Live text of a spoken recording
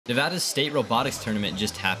Nevada's state robotics tournament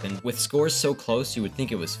just happened, with scores so close you would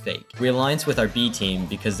think it was fake. We alliance with our B team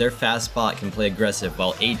because their fast bot can play aggressive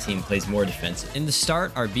while A team plays more defensive. In the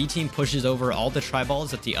start, our B team pushes over all the triballs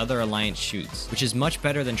that the other alliance shoots, which is much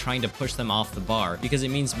better than trying to push them off the bar because it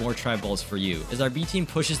means more triballs for you. As our B team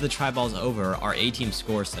pushes the triballs over, our A team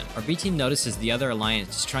scores them. Our B team notices the other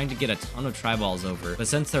alliance is trying to get a ton of triballs over, but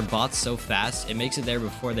since their bot's so fast, it makes it there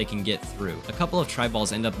before they can get through. A couple of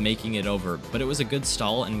triballs end up making it over, but it was a good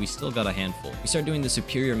stall and we still got a handful. We start doing the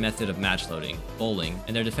superior method of match loading, bowling,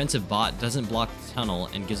 and their defensive bot doesn't block the tunnel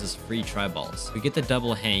and gives us free triballs. We get the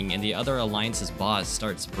double hang and the other alliance's bot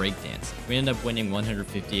starts breakdancing. We end up winning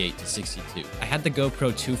 158 to 62. I had the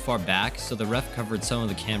GoPro too far back, so the ref covered some of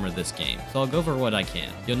the camera this game, so I'll go over what I can.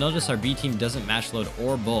 You'll notice our B team doesn't match load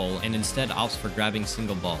or bowl and instead opts for grabbing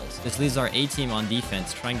single balls. This leaves our A team on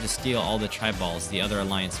defense trying to steal all the triballs the other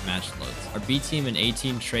alliance match loads. Our B team and A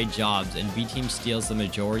team trade jobs and B team steals the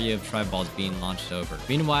majority of triballs being launched over.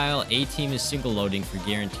 Meanwhile, A team is single loading for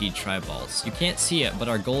guaranteed triballs. You can't see it, but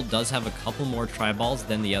our goal does have a couple more triballs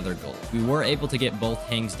than the other goal. We were able to get both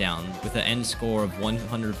hangs down with an end score of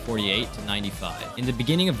 148 to 95. In the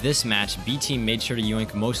beginning of this match, B team made sure to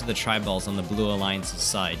yoink most of the triballs on the Blue Alliance's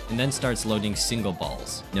side and then starts loading single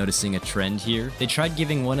balls. Noticing a trend here? They tried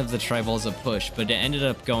giving one of the triballs a push, but it ended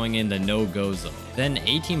up going in the no-go zone. Then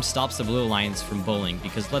A team stops the Blue Alliance from bowling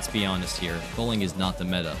because let's be honest here, bowling is not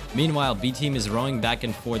the meta. Meanwhile, B team is rowing back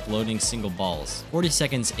and forth loading single balls. 40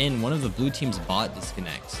 seconds in, one of the blue team's bot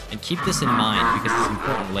disconnects. And keep this in mind because it's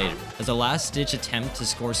important later. As a last-ditch attempt to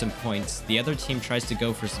score some points, the other team tries to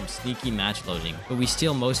go for some sneaky match loading, but we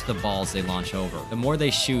steal most of the balls they launch over. The more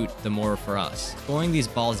they shoot, the more for us. Scoring these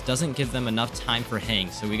balls doesn't give them enough time for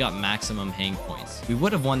hang, so we got maximum hang points. We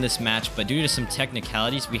would have won this match, but due to some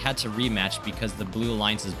technicalities, we had to rematch because the Blue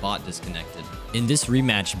Alliance's bot disconnected. In this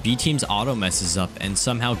rematch, B team's auto messes up and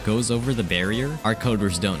somehow goes over the barrier. Our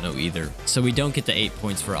coders don't know either, so we don't get the 8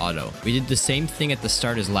 points for auto. We did the same thing at the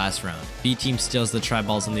start as last round. B team steals the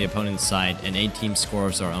triballs on the opponent's side and A team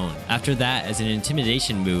scores our own. After that, as an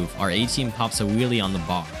intimidation move, our A team pops a wheelie on the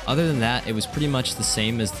bar. Other than that, it was pretty much the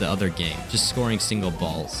same as the other game, just scoring single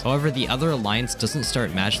balls. However, the other alliance doesn't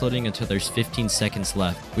start match loading until there's 15 seconds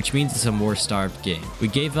left, which means it's a more starved game. We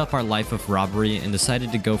gave up our life of robbery and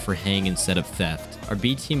decided to go for hang instead of theft. Our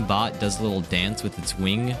B team bot does a little dance with its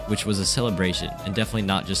wing, which was a celebration, and definitely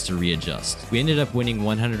not just to readjust. We ended up winning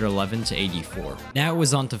 111 to 84. Now it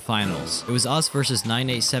was on to finals. It was us versus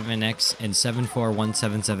 987X and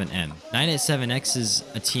 74177M. 987X is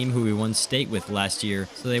a team who we won state with last year,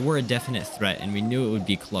 so they were a definite threat and we knew it would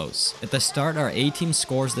be close. At the start, our A team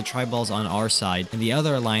scores the triballs on our side, and the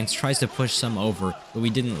other alliance tries to push some over, but we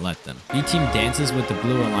didn't let them. B team dances with the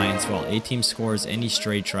Blue Alliance while A team scores any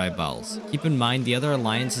stray triballs. Keep in mind, the other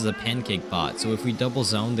alliance is a pancake bot, so if we double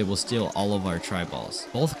zone, they will steal all of our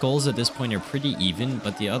triballs. Both goals at this point are pretty even,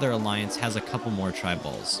 but the other alliance has a couple more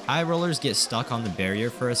triballs. High rollers get stuck on the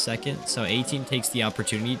barrier for a second, so A team takes the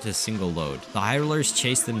opportunity to single load. The high rollers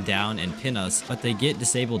chase them down and pin us, but they get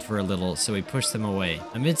disabled for a little, so we push them away.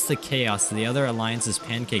 Amidst the chaos, the other alliance's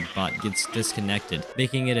pancake bot gets disconnected,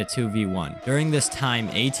 making it a 2v1. During this time,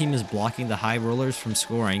 A team is blocking the high rollers from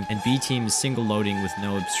scoring, and B team is single loading with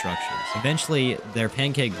no obstructions. Eventually, their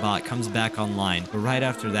pancake bot comes back online, but right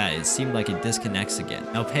after that, it seemed like it disconnects again.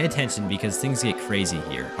 Now pay attention because things get crazy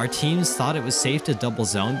here. Our teams thought it was safe to double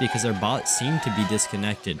zone because our bot seemed to be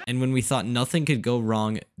disconnected, and when we thought nothing could go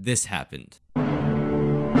wrong, this happened.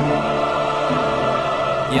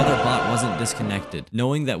 The other bot wasn't disconnected.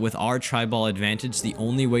 Knowing that with our tribal advantage, the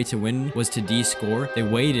only way to win was to D-score, they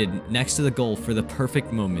waited next to the goal for the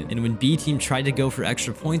perfect moment. And when B team tried to go for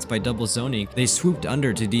extra points by double zoning, they swooped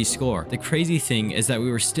under to D-score. The crazy thing is that we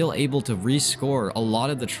were still able to rescore a lot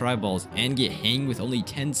of the triballs and get hang with only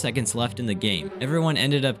 10 seconds left in the game. Everyone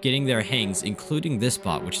ended up getting their hangs, including this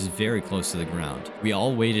bot, which is very close to the ground. We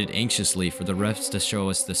all waited anxiously for the refs to show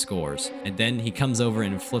us the scores. And then he comes over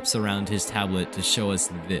and flips around his tablet to show us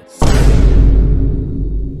this.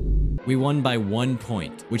 We won by 1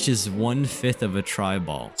 point, which is 1/5 of a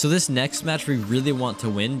triball. So this next match we really want to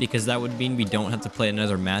win because that would mean we don't have to play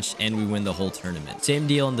another match and we win the whole tournament. Same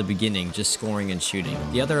deal in the beginning, just scoring and shooting.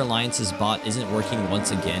 The other alliance's bot isn't working once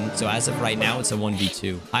again, so as of right now it's a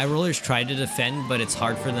 1v2. High rollers try to defend, but it's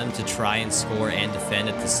hard for them to try and score and defend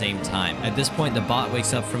at the same time. At this point, the bot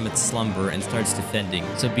wakes up from its slumber and starts defending,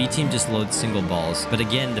 so B team just loads single balls. But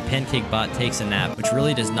again, the pancake bot takes a nap, which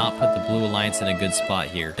really does not put the Blue Alliance in a good spot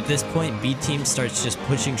here. At this point, point, B team starts just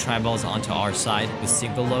pushing tri-balls onto our side with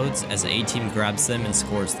single loads as A team grabs them and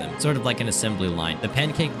scores them, sort of like an assembly line. The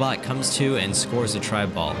pancake bot comes to and scores a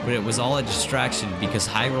tri-ball, but it was all a distraction because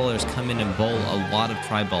high rollers come in and bowl a lot of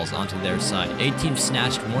tri-balls onto their side. A team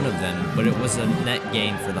snatched one of them, but it was a net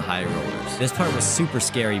gain for the high rollers. This part was super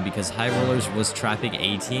scary because high rollers was trapping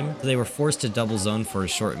A team, so they were forced to double zone for a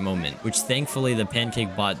short moment, which thankfully the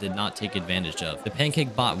pancake bot did not take advantage of. The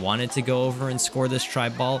pancake bot wanted to go over and score this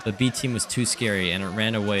tri-ball, but B team was too scary and it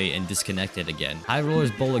ran away and disconnected again. High rollers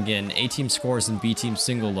bowl again, A team scores and B team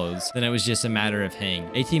single loads, then it was just a matter of hang.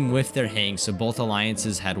 A team whiffed their hang, so both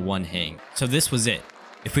alliances had one hang. So this was it.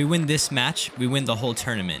 If we win this match, we win the whole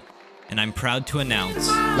tournament. And I'm proud to announce,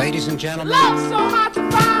 ladies and gentlemen,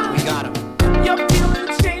 we got him. Your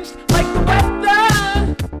feelings changed like the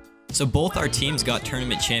weather. so both our teams got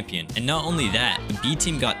tournament champion. And not only that, the B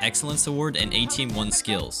team got excellence award and A team won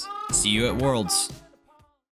skills. See you at Worlds.